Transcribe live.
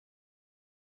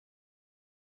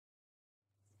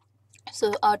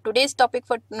So today's topic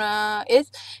for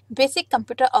is basic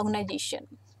computer organization.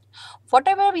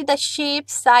 Whatever be the shape,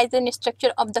 size and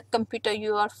structure of the computer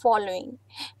you are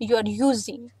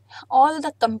using, all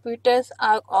the computers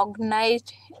are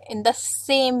organized in the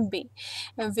same way.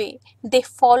 They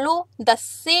follow the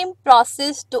same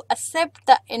process to accept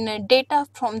the inner data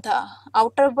from the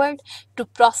outer world, to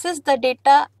process the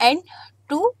data, and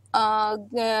to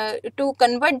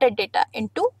convert the data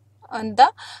into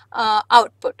the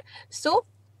output. So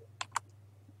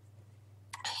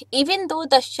even though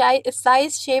the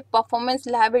size, shape, performance,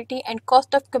 reliability, and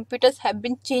cost of computers have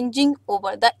been changing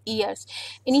over the years.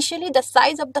 Initially, the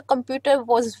size of the computer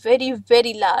was very,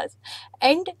 very large,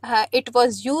 and it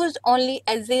was used only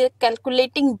as a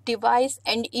calculating device,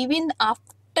 and even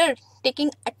after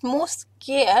taking utmost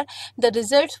care, the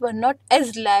results were not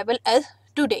as reliable as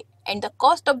today, and the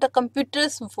cost of the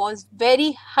computers was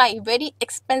very high, very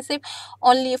expensive.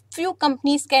 Only a few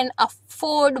companies can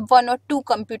afford one or two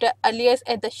computer. Earlier,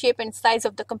 as the shape and size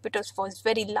of the computers was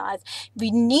very large,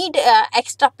 we need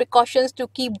extra precautions to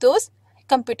keep those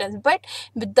computers. But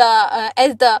with the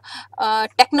as the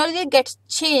technology gets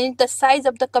changed, the size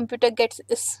of the computer gets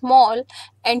small,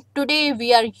 and today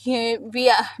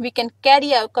we can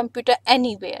carry our computer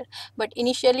anywhere. But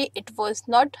initially it was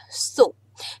not so.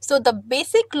 So the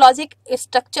basic logic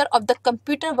structure of the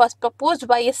computer was proposed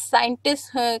by a scientist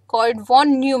called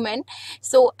von Neumann.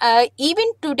 So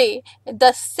even today,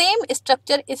 the same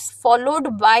structure is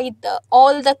followed by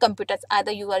all the computers.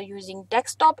 Either you are using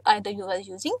desktop, either you are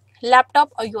using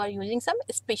laptop, or you are using some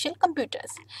special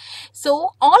computers.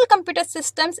 So all computer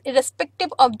systems,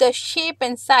 irrespective of the shape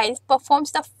and size,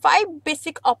 performs the 5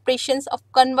 basic operations of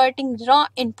converting raw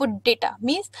input data.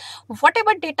 Means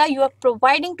whatever data you are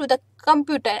providing to the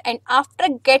computer, and after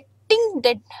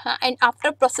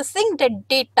processing the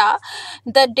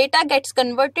data gets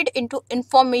converted into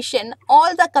information.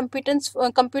 All the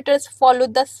computers follow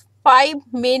the 5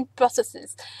 main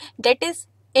processes, that is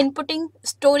inputting,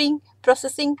 storing,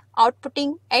 processing,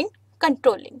 outputting, and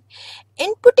controlling.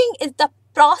 Inputting is the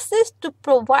process to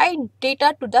provide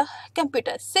data to the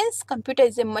computer. Since computer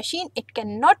is a machine, it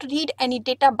cannot read any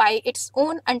data by its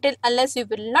own unless you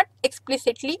will not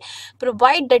explicitly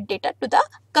provide the data to the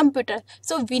computer.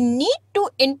 So we need to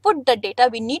input the data,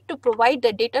 we need to provide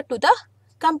the data to the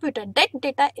computer. That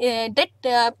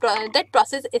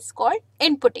process is called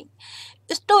inputting.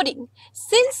 Storing.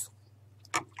 Since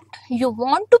you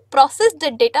want to process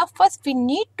the data, first we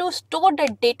need to store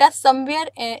the data somewhere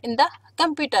in the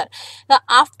computer. Now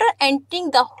after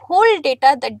entering the whole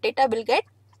data, the data will get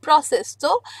processed.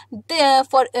 So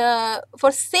for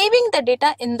saving the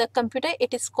data in the computer,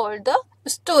 it is called the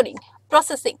storing.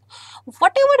 Processing.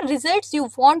 Whatever results you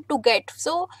want to get,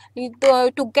 so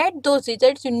to get those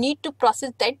results, you need to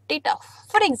process that data.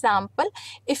 For example,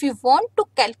 if you want to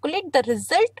calculate the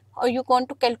result, or you want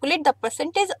to calculate the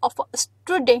percentage of a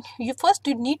student, you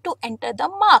need to enter the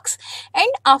marks, and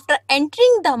after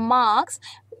entering the marks,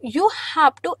 you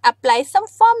have to apply some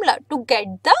formula to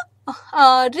get the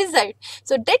result.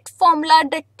 So that formula,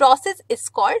 that process is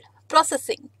called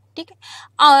processing. Okay.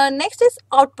 Next is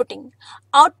outputting.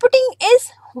 Outputting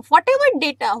is whatever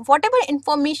data, whatever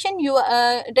information you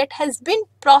that has been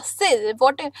processed,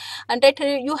 that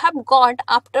you have got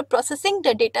after processing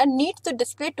the data, needs to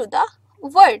display to the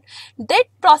world. That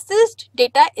processed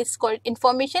data is called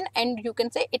information, and you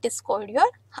can say it is called your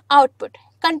output.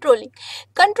 Controlling.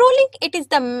 Controlling, it is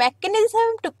the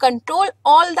mechanism to control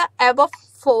all the above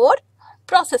 4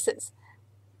 processes.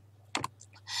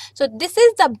 So this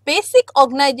is the basic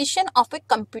organization of a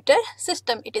computer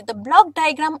system. It is the block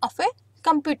diagram of a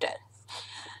computer.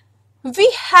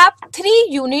 We have 3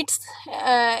 units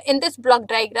in this block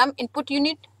diagram: input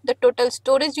unit, the total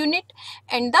storage unit,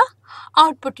 and the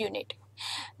output unit.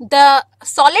 The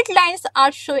solid lines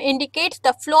are indicates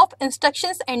the flow of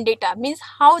instructions and data, means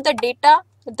how the data,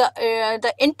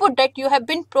 the input that you have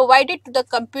been provided to the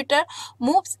computer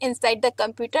moves inside the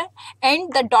computer,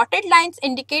 and the dotted lines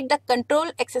indicate the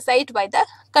control exercised by the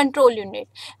control unit,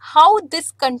 how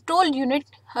this control unit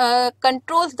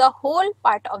controls the whole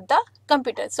part of the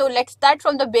computer. So let's start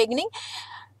from the beginning.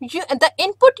 The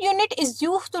input unit is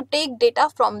used to take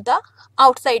data from the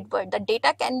outside world. The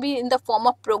data can be in the form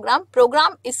of program.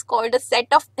 Program is called a set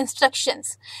of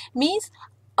instructions, means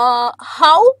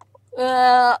how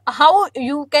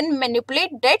you can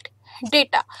manipulate that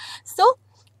data. So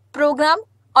program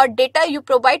or data you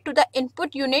provide to the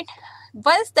input unit.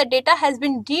 Once the data has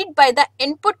been read by the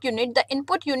input unit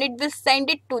will send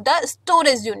it to the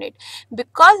storage unit,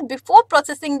 because before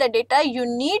processing the data, you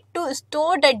need to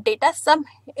store that data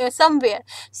somewhere.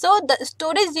 So the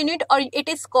storage unit, or it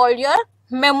is called your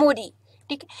memory.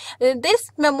 This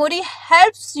memory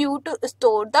helps you to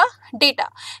store the data.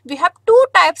 We have two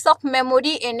types of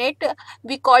memory in it.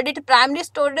 We called it primary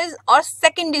storage or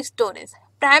secondary storage.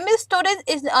 Primary storage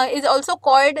is also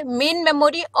called main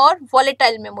memory or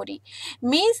volatile memory.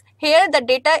 Means here the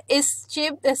data is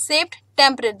saved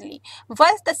temporarily.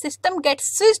 Once the system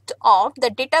gets switched off, the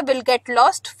data will get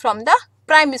lost from the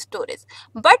primary storage.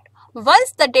 But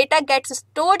once the data gets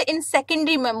stored in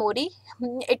secondary memory,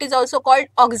 it is also called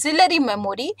auxiliary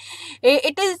memory.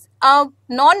 It is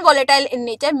non-volatile in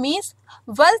nature, means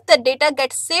once the data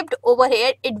gets saved over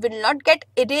here, it will not get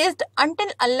erased until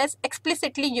unless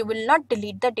explicitly you will not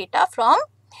delete the data from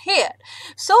here.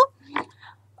 So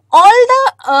all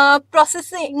the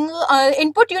processing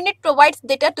input unit provides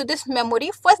data to this memory.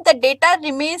 First, the data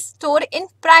remains stored in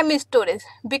primary storage,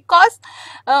 because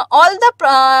whenever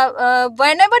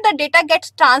the data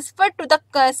gets transferred to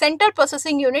the central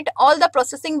processing unit, all the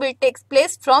processing will take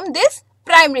place from this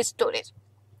primary storage.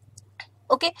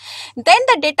 Okay, then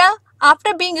the data,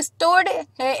 after being stored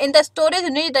in the storage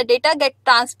unit, the data get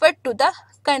transferred to the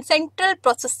central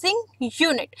processing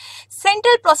unit.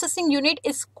 Central processing unit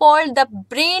is called the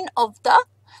brain of the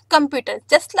computer,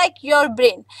 just like your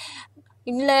brain.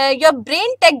 Your brain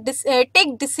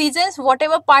take decisions,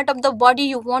 whatever part of the body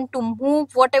you want to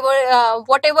move,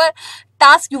 whatever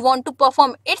task you want to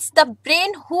perform. It's the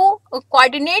brain who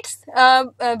coordinates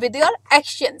with your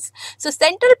actions. So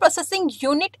central processing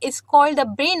unit is called the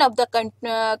brain of the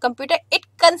computer. It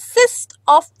consists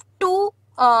of two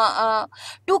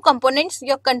components,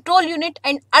 your control unit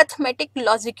and arithmetic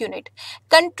logic unit.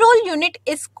 Control unit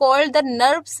is called the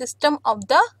nerve system of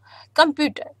the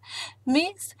computer.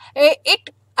 Means it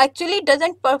actually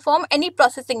doesn't perform any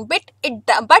processing bit,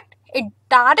 but it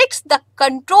directs the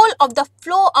control of the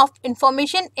flow of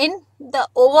information in the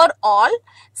overall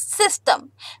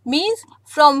system. Means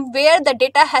from where the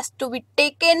data has to be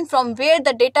taken, from where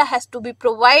the data has to be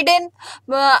provided,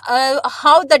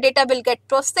 how the data will get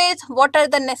processed, what are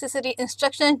the necessary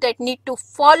instructions that need to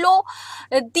follow.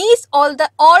 These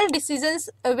all decisions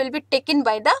will be taken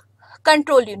by the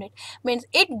control unit. Means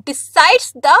it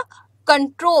decides the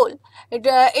control,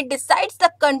 it decides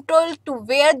the control to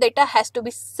where data has to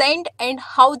be sent and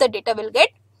how the data will get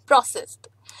processed.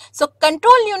 So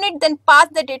control unit then pass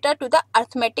the data to the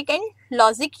arithmetic and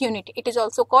logic unit. It is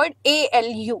also called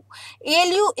ALU.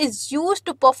 ALU is used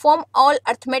to perform all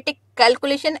arithmetic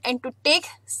calculation and to take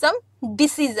some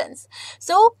decisions.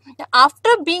 So after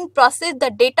being processed,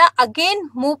 the data again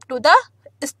move to the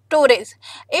storage.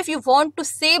 If you want to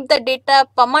save the data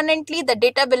permanently, the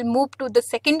data will move to the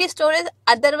secondary storage.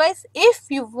 Otherwise, if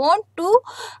you want to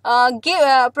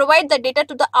provide the data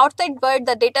to the outside world,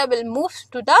 the data will move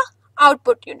to the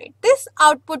output unit. This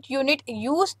output unit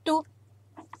used to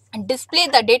display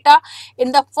the data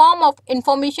in the form of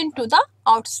information to the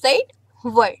outside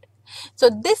world.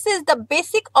 So this is the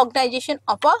basic organization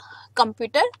of a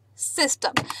computer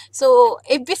system. So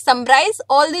if we summarize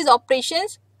all these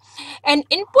operations, an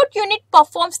input unit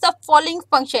performs the following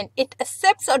function. It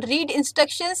accepts or reads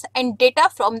instructions and data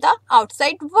from the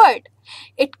outside world.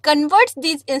 It converts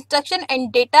these instructions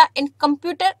and data in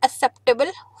computer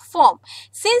acceptable form.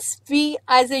 Since we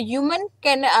as a human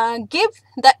can give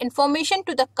the information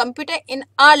to the computer in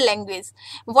our language,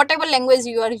 whatever language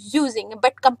you are using,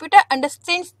 but computer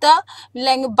understands the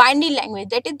binary language,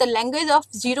 that is the language of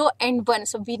 0 and 1.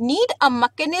 So we need a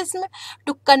mechanism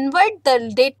to convert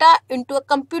the data into a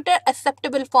computer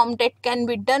acceptable form that can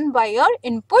be done by your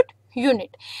input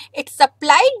unit. It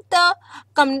supplied the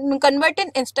converted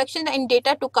instruction and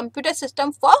data to computer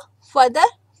system for further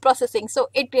processing. So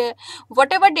it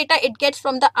whatever data it gets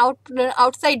from the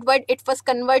outside world, it was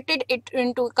converted it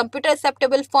into computer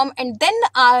acceptable form and then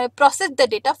process the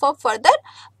data for further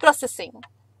processing.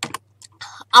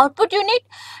 Output unit,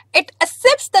 it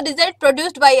accepts the result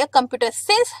produced by a computer.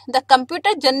 Since the computer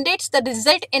generates the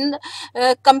result in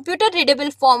computer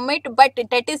readable format, but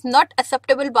that is not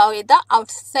acceptable by the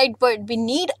outside world, we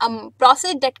need a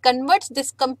process that converts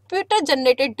this computer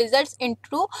generated results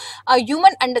into a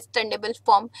human understandable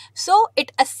form. So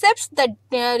it accepts the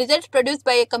results produced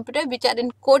by a computer which are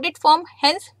in coded form,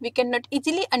 hence we cannot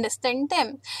easily understand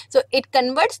them. So it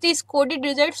converts these coded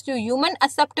results to human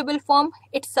acceptable form.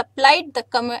 It supplied the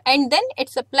and then it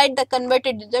supplied the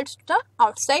converted results to the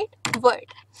outside world.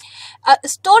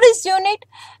 Storage unit,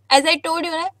 as I told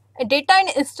you, data and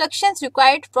instructions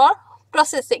required for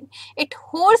processing. It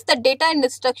holds the data and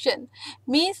instruction,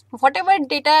 means whatever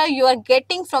data you are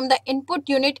getting from the input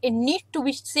unit, it needs to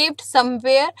be saved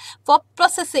somewhere for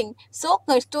processing. So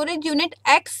storage unit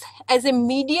acts as a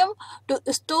medium to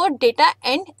store data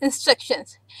and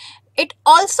instructions. It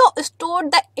also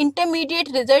stored the intermediate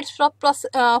results for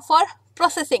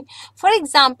processing. For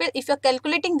example, if you're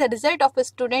calculating the result of a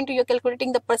student, you're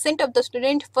calculating the percent of the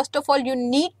student. First of all, you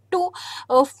need to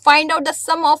find out the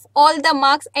sum of all the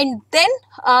marks, and then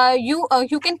you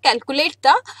can calculate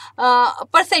the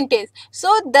percentage.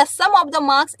 So the sum of the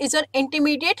marks is your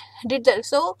intermediate result.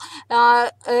 So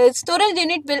storage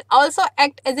unit will also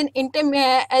act as an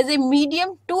as a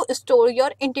medium to store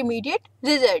your intermediate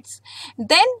results.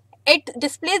 Then it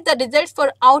displays the results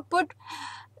for output.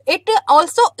 It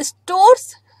also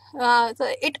stores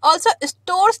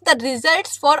the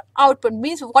results for output,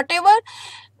 means whatever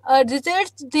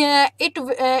results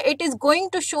it is going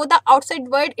to show the outside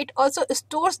world, it also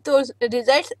stores those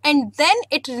results, and then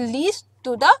it releases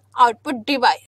to the output device.